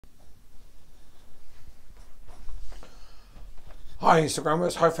Hi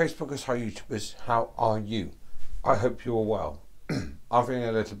Instagrammers, hi Facebookers, hi YouTubers, how are you? I hope you are well. I'm feeling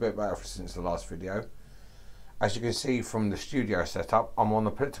a little bit better since the last video. As you can see from the studio setup, I'm on the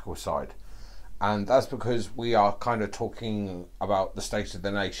political side. And that's because we are kind of talking about the state of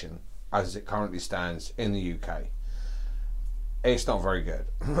the nation as it currently stands in the UK. It's not very good.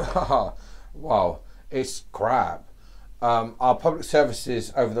 Well, it's crap. Our public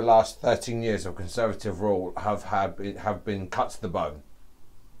services over the last 13 years of Conservative rule have been cut to the bone.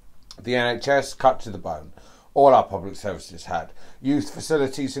 The NHS cut to the bone. All our public services had. Youth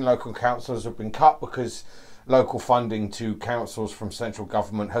facilities in local councils have been cut because local funding to councils from central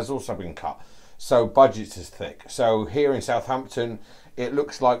government has also been cut. So budgets is thick. So here in Southampton, it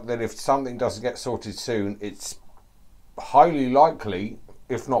looks like that if something doesn't get sorted soon, it's highly likely,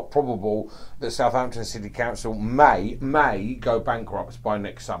 if not probable, that Southampton City Council may go bankrupt by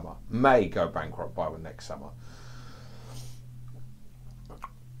next summer. May go bankrupt by next summer.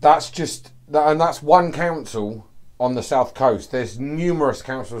 That's one council on the south coast. There's numerous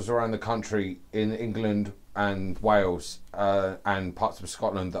councils around the country in England and Wales and parts of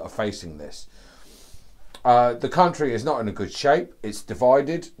Scotland that are facing this. The country is not in a good shape. It's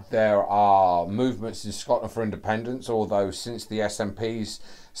divided. There are movements in Scotland for independence, although since the SNP's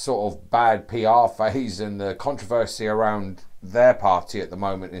sort of bad PR phase and the controversy around their party at the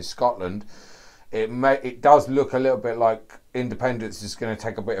moment in Scotland, it does look a little bit like independence is going to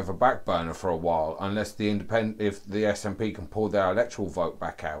take a bit of a back burner for a while, unless if the SNP can pull their electoral vote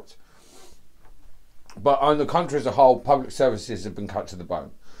back out. But on the country as a whole, public services have been cut to the bone.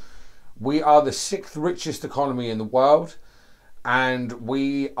 We are the 6th richest economy in the world, and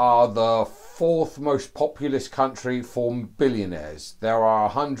we are the 4th most populous country for billionaires. There are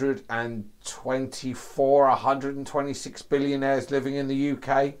 126 billionaires living in the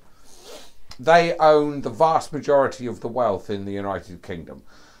UK. They own the vast majority of the wealth in the United Kingdom,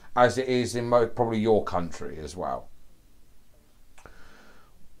 as it is in probably your country as well.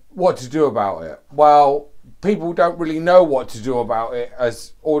 What to do about it? Well, people don't really know what to do about it.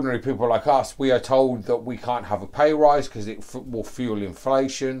 As ordinary people like us, we are told that we can't have a pay rise because it will fuel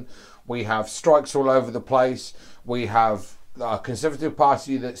inflation. We have strikes all over the place. We have a Conservative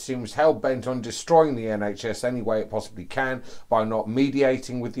Party that seems hell-bent on destroying the NHS any way it possibly can by not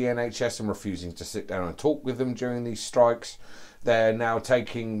mediating with the NHS and refusing to sit down and talk with them during these strikes. They're now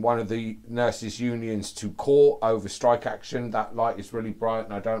taking one of the nurses' unions to court over strike action. That light is really bright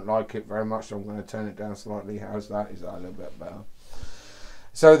and I don't like it very much, so I'm going to turn it down slightly. How's that? Is that a little bit better?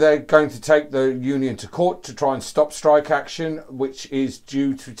 So they're going to take the union to court to try and stop strike action, which is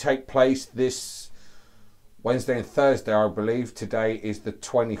due to take place this Wednesday and Thursday, I believe. Today is the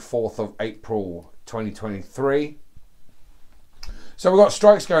 24th of April 2023. So we've got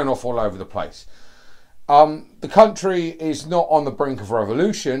strikes going off all over the place. The country is not on the brink of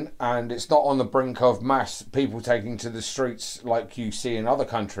revolution, and it's not on the brink of mass people taking to the streets like you see in other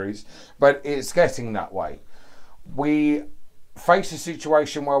countries, but it's getting that way. We face a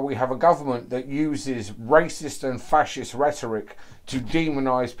situation where we have a government that uses racist and fascist rhetoric to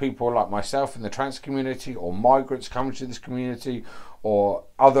demonise people like myself in the trans community, or migrants coming to this community, or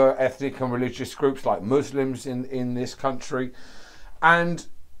other ethnic and religious groups like Muslims in this country. And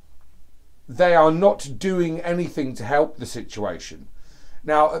they are not doing anything to help the situation.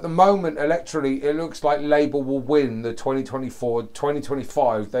 Now, at the moment, electorally, it looks like Labour will win the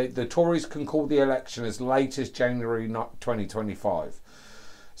 2024-2025. The Tories can call the election as late as January 2025.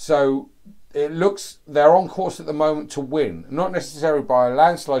 So it looks they're on course at the moment to win. Not necessarily by a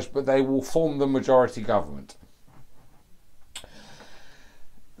landslide, but they will form the majority government.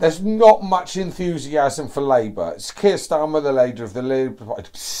 There's not much enthusiasm for Labour. Keir Starmer, the leader of the Labour Party,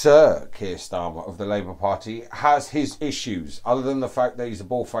 Sir Keir Starmer of the Labour Party, has his issues. Other than the fact that he's a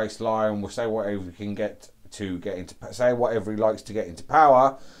bald-faced liar and will say whatever he can say whatever he likes to get into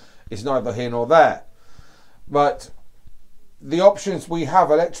power, it's neither here nor there. But the options we have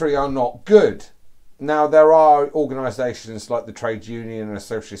electorally are not good. Now, there are organisations like the Trade Union and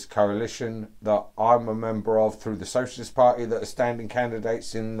Socialist Coalition that I'm a member of through the Socialist Party that are standing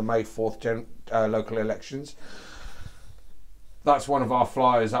candidates in the May 4th local elections. That's one of our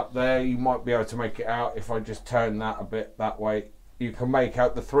flyers up there. You might be able to make it out if I just turn that a bit that way. You can make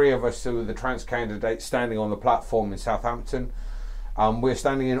out the three of us who are the trans candidates standing on the platform in Southampton. We're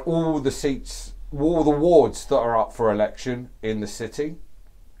standing in all the seats, all the wards that are up for election in the city.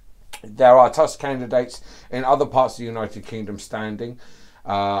 There are TUS candidates in other parts of the United Kingdom standing.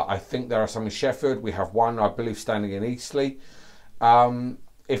 I think there are some in Sheffield. We have one, I believe, standing in Eastleigh.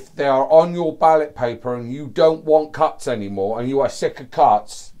 If they are on your ballot paper and you don't want cuts anymore and you are sick of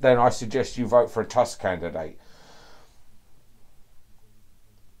cuts, then I suggest you vote for a TUS candidate.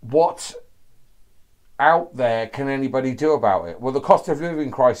 what out there can anybody do about it? Well, the cost of living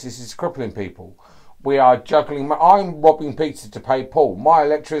crisis is crippling people. We are juggling. I'm robbing Peter to pay Paul. My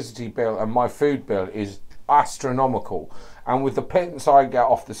electricity bill and my food bill is astronomical. And with the pittance I get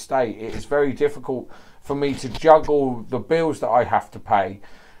off the state, it is very difficult for me to juggle the bills that I have to pay,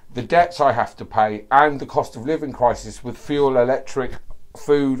 the debts I have to pay, and the cost of living crisis with fuel, electric,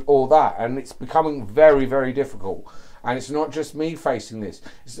 food, all that. And it's becoming very, very difficult. And it's not just me facing this.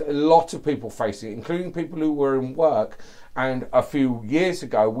 It's a lot of people facing it, including people who were in work and a few years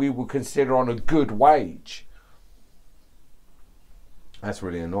ago we would consider on a good wage. That's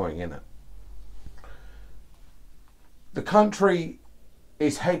really annoying, isn't it? The country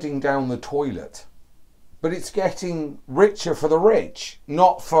is heading down the toilet, but it's getting richer for the rich,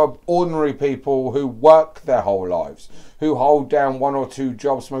 not for ordinary people who work their whole lives, who hold down 1 or 2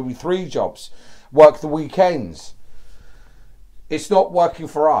 jobs, maybe 3 jobs, work the weekends. It's not working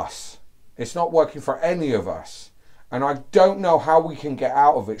for us. It's not working for any of us. And I don't know how we can get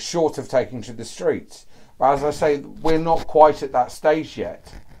out of it short of taking to the streets. But as I say, we're not quite at that stage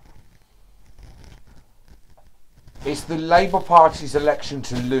yet. It's the Labour Party's election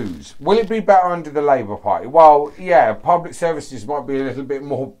to lose. Will it be better under the Labour Party? Well, yeah, public services might be a little bit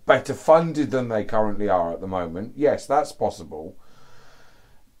more better funded than they currently are at the moment. Yes, that's possible.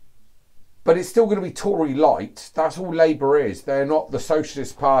 But it's still going to be Tory light. That's all Labour is. They're not the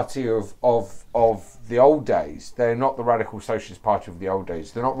Socialist Party of the old days. They're not the Radical Socialist Party of the old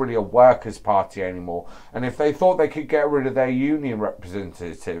days. They're not really a workers' party anymore. And if they thought they could get rid of their union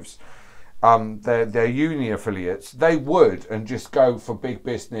representatives, their union affiliates, they would and just go for big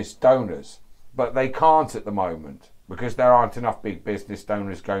business donors. But they can't at the moment because there aren't enough big business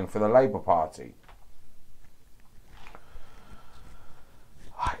donors going for the Labour Party.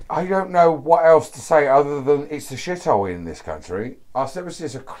 I don't know what else to say other than it's a shithole in this country. Our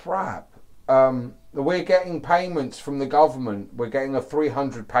services are crap. We're getting payments from the government. We're getting a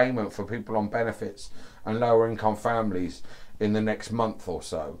 £300 payment for people on benefits and lower income families in the next month or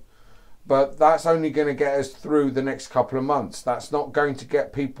so. But that's only going to get us through the next couple of months. That's not going to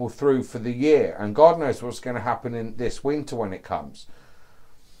get people through for the year. And God knows what's going to happen in this winter when it comes.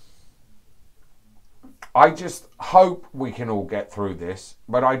 I just hope we can all get through this,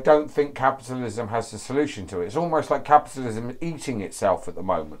 but I don't think capitalism has the solution to it. It's almost like capitalism eating itself at the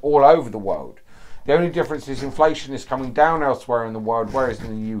moment, all over the world. The only difference is inflation is coming down elsewhere in the world, whereas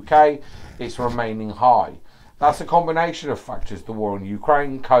in the UK, it's remaining high. That's a combination of factors, the war in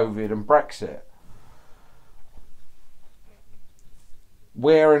Ukraine, COVID and Brexit.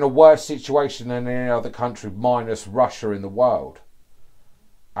 We're in a worse situation than any other country, minus Russia in the world.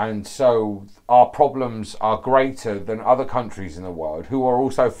 And so our problems are greater than other countries in the world who are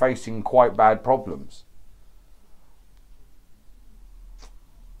also facing quite bad problems.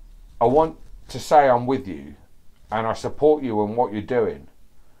 I want to say I'm with you and I support you in what you're doing.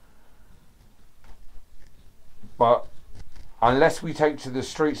 But unless we take to the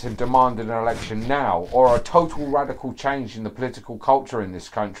streets and demand an election now, or a total radical change in the political culture in this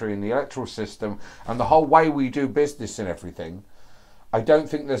country, in the electoral system and the whole way we do business and everything, I don't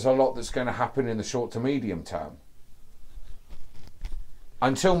think there's a lot that's going to happen in the short to medium term.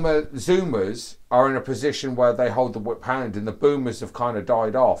 Until Zoomers are in a position where they hold the whip hand and the boomers have kind of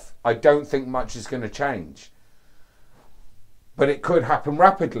died off, I don't think much is going to change. But it could happen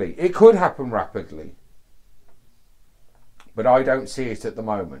rapidly. It could happen rapidly. But I don't see it at the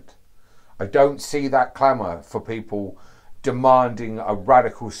moment. I don't see that clamour for people demanding a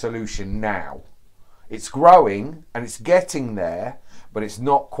radical solution now. It's growing and it's getting there, but it's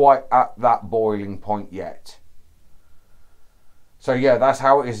not quite at that boiling point yet. So yeah, that's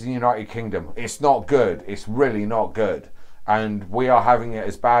how it is in the United Kingdom. It's not good. It's really not good. And we are having it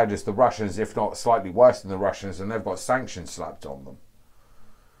as bad as the Russians, if not slightly worse than the Russians, and they've got sanctions slapped on them.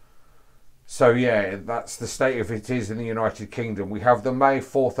 So yeah, that's the state of it is in the United Kingdom. We have the May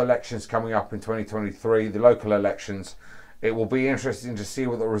 4th elections coming up in 2023, the local elections. It will be interesting to see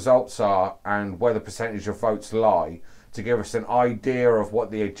what the results are and where the percentage of votes lie, to give us an idea of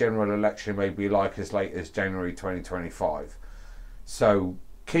what the general election may be like as late as January 2025. So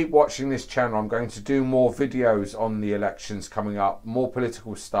keep watching this channel. I'm going to do more videos on the elections coming up, more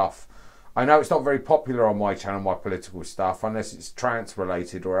political stuff. I know it's not very popular on my channel, my political stuff, unless it's trans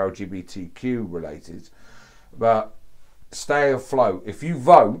related or LGBTQ related. But stay afloat. If you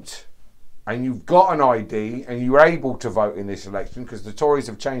vote and you've got an ID and you're able to vote in this election, because the Tories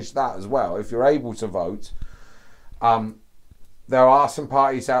have changed that as well, if you're able to vote, there are some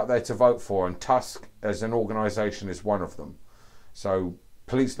parties out there to vote for, and Tusk as an organisation is one of them. So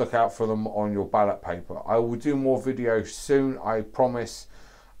please look out for them on your ballot paper. I will do more videos soon, I promise.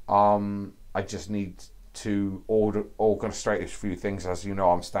 I just need to orchestrate a few things. As you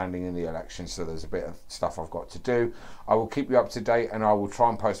know, I'm standing in the election, so there's a bit of stuff I've got to do. I will keep you up to date, and I will try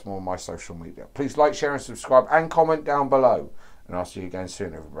and post more on my social media. Please like, share and subscribe and comment down below, and I'll see you again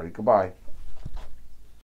soon, everybody. Goodbye.